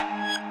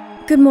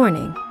Good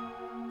morning.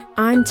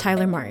 I'm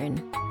Tyler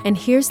Martin, and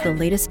here's the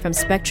latest from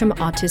Spectrum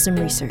Autism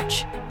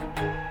Research.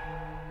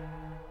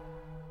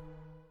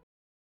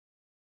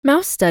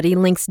 Mouse study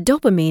links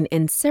dopamine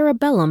in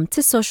cerebellum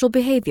to social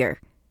behavior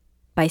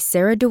by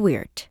Sarah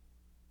DeWeert.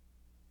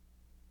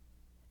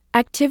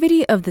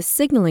 Activity of the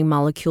signaling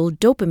molecule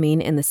dopamine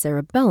in the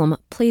cerebellum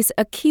plays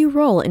a key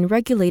role in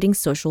regulating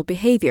social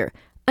behavior,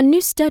 a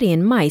new study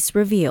in mice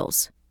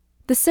reveals.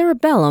 The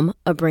cerebellum,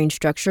 a brain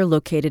structure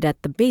located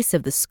at the base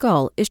of the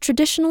skull, is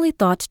traditionally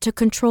thought to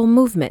control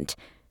movement,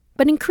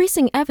 but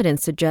increasing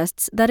evidence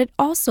suggests that it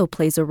also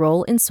plays a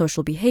role in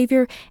social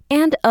behavior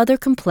and other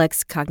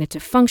complex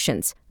cognitive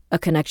functions, a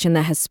connection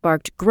that has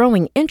sparked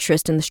growing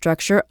interest in the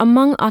structure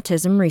among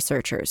autism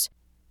researchers.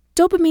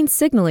 Dopamine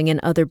signaling in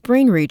other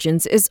brain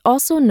regions is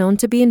also known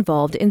to be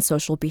involved in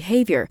social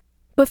behavior,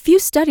 but few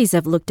studies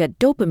have looked at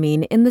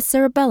dopamine in the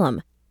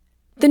cerebellum.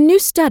 The new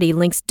study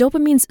links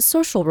dopamine's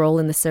social role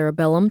in the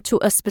cerebellum to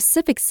a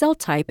specific cell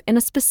type in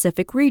a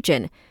specific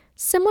region,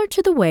 similar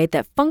to the way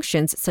that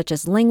functions such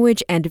as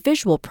language and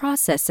visual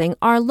processing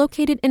are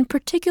located in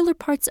particular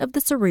parts of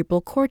the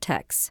cerebral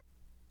cortex.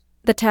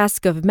 The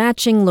task of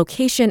matching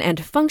location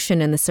and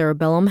function in the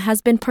cerebellum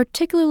has been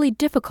particularly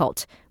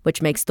difficult,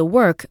 which makes the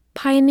work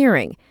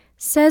pioneering,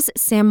 says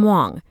Sam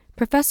Wong,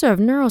 professor of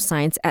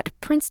neuroscience at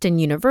Princeton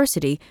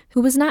University,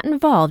 who was not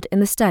involved in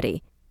the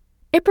study.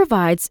 It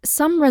provides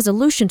some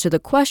resolution to the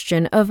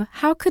question of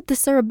how could the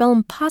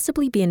cerebellum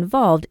possibly be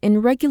involved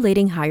in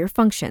regulating higher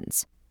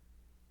functions.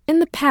 In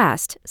the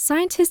past,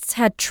 scientists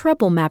had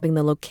trouble mapping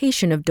the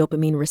location of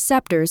dopamine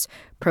receptors,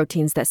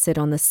 proteins that sit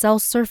on the cell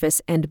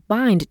surface and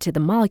bind to the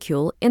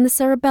molecule, in the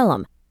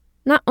cerebellum.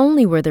 Not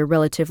only were there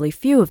relatively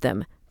few of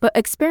them, but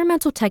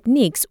experimental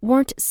techniques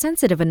weren't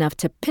sensitive enough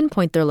to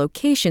pinpoint their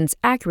locations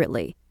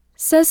accurately,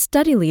 says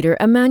study leader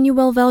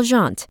Emmanuel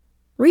Valjeant,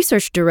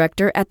 research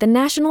director at the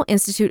National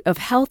Institute of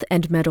Health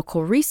and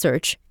Medical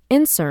Research,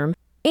 INSERM,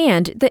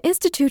 and the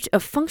Institute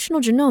of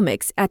Functional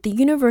Genomics at the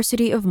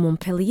University of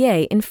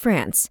Montpellier in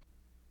France.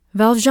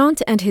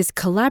 Valjeant and his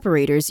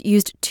collaborators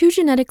used two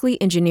genetically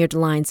engineered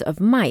lines of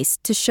mice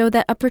to show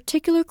that a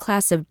particular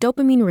class of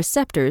dopamine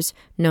receptors,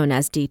 known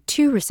as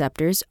D2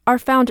 receptors, are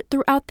found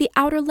throughout the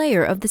outer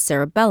layer of the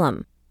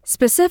cerebellum.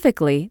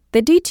 Specifically,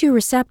 the D2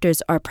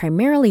 receptors are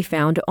primarily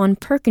found on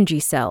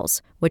Purkinje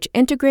cells, which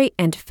integrate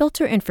and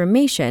filter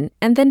information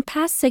and then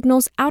pass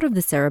signals out of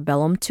the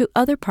cerebellum to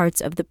other parts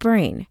of the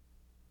brain.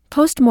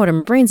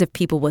 Postmortem brains of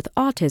people with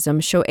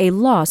autism show a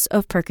loss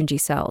of Purkinje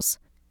cells.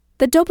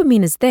 The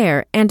dopamine is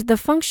there, and the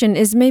function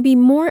is maybe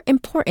more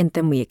important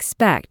than we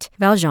expect,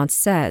 Valjeant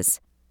says.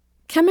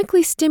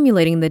 Chemically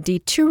stimulating the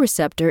D2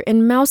 receptor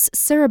in mouse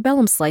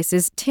cerebellum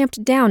slices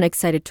tamped down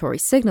excitatory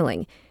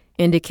signaling,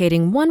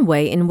 indicating one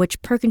way in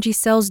which Purkinje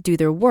cells do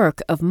their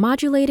work of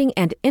modulating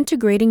and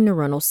integrating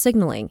neuronal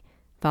signaling,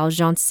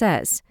 Valjeant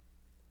says.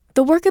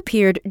 The work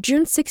appeared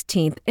June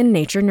 16th in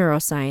Nature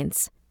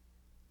Neuroscience.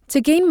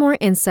 To gain more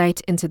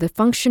insight into the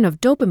function of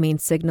dopamine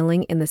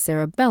signaling in the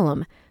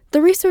cerebellum,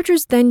 the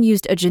researchers then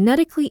used a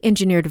genetically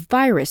engineered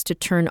virus to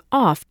turn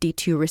off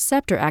D2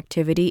 receptor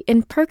activity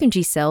in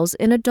Purkinje cells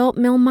in adult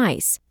male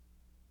mice.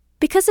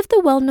 Because of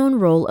the well-known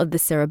role of the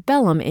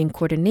cerebellum in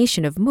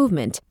coordination of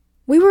movement,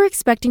 we were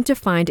expecting to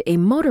find a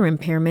motor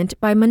impairment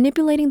by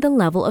manipulating the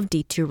level of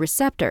D2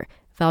 receptor,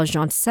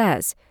 Valjeant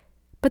says.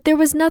 But there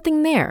was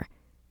nothing there.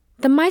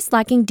 The mice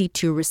lacking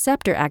D2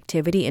 receptor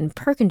activity in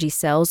Purkinje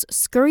cells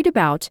scurried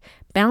about,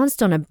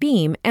 balanced on a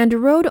beam, and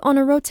rode on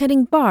a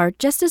rotating bar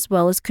just as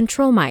well as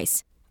control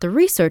mice. The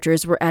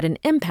researchers were at an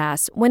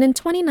impasse when in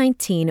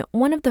 2019,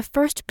 one of the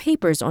first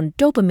papers on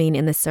dopamine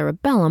in the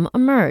cerebellum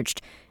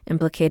emerged,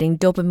 implicating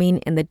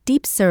dopamine in the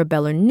deep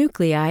cerebellar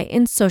nuclei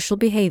in social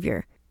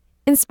behavior.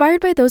 Inspired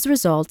by those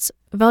results,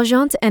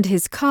 Valjeant and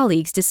his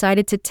colleagues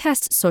decided to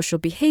test social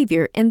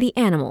behavior in the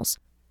animals.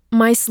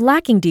 Mice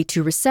lacking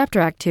D2 receptor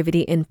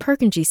activity in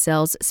Purkinje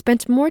cells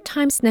spent more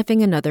time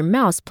sniffing another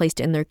mouse placed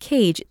in their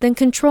cage than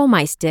control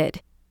mice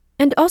did,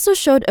 and also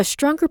showed a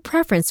stronger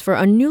preference for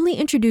a newly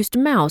introduced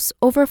mouse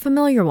over a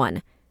familiar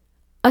one.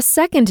 A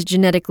second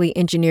genetically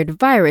engineered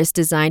virus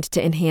designed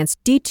to enhance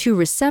D2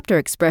 receptor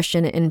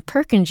expression in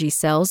Purkinje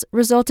cells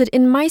resulted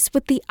in mice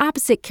with the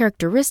opposite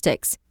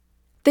characteristics.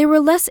 They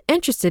were less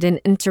interested in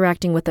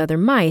interacting with other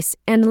mice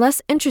and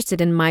less interested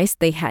in mice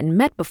they hadn't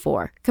met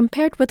before,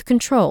 compared with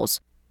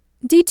controls.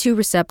 D2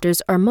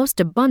 receptors are most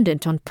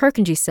abundant on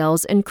Purkinje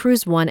cells in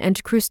Crus 1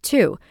 and Crus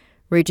 2,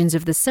 regions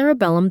of the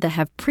cerebellum that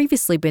have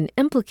previously been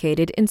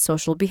implicated in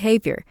social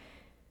behavior.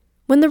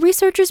 When the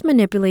researchers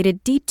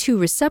manipulated D2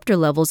 receptor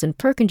levels in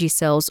Purkinje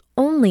cells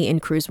only in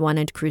Crus 1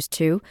 and Crus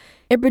 2,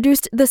 it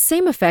produced the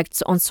same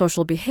effects on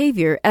social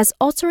behavior as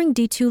altering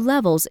D2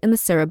 levels in the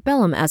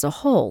cerebellum as a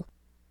whole.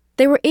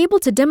 They were able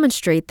to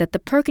demonstrate that the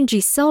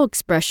Purkinje cell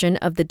expression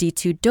of the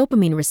D2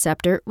 dopamine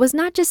receptor was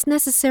not just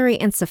necessary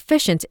and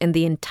sufficient in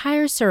the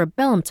entire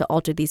cerebellum to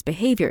alter these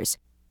behaviors,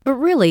 but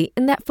really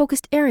in that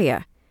focused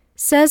area,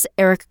 says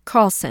Eric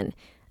Carlson,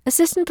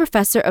 assistant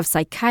professor of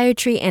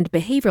psychiatry and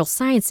behavioral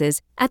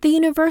sciences at the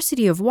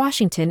University of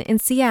Washington in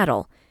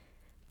Seattle.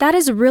 That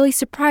is really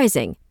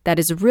surprising, that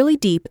is really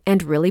deep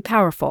and really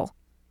powerful.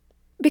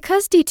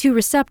 Because D2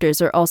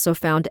 receptors are also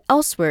found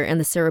elsewhere in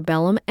the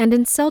cerebellum and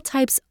in cell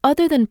types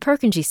other than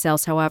Purkinje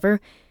cells,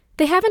 however,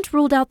 they haven't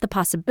ruled out the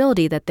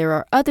possibility that there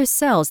are other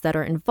cells that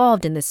are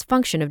involved in this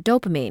function of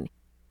dopamine.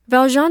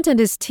 Valjean and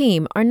his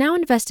team are now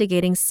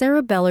investigating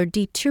cerebellar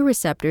D2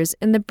 receptors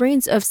in the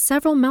brains of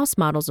several mouse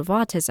models of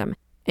autism,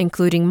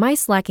 including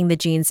mice lacking the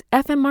genes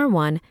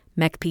FMR1,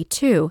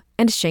 MECP2,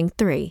 and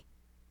SHING3.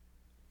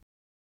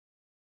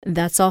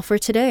 That's all for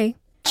today.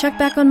 Check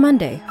back on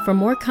Monday for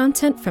more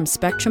content from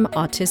Spectrum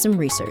Autism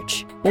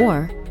Research,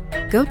 or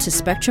go to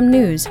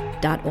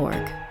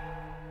spectrumnews.org.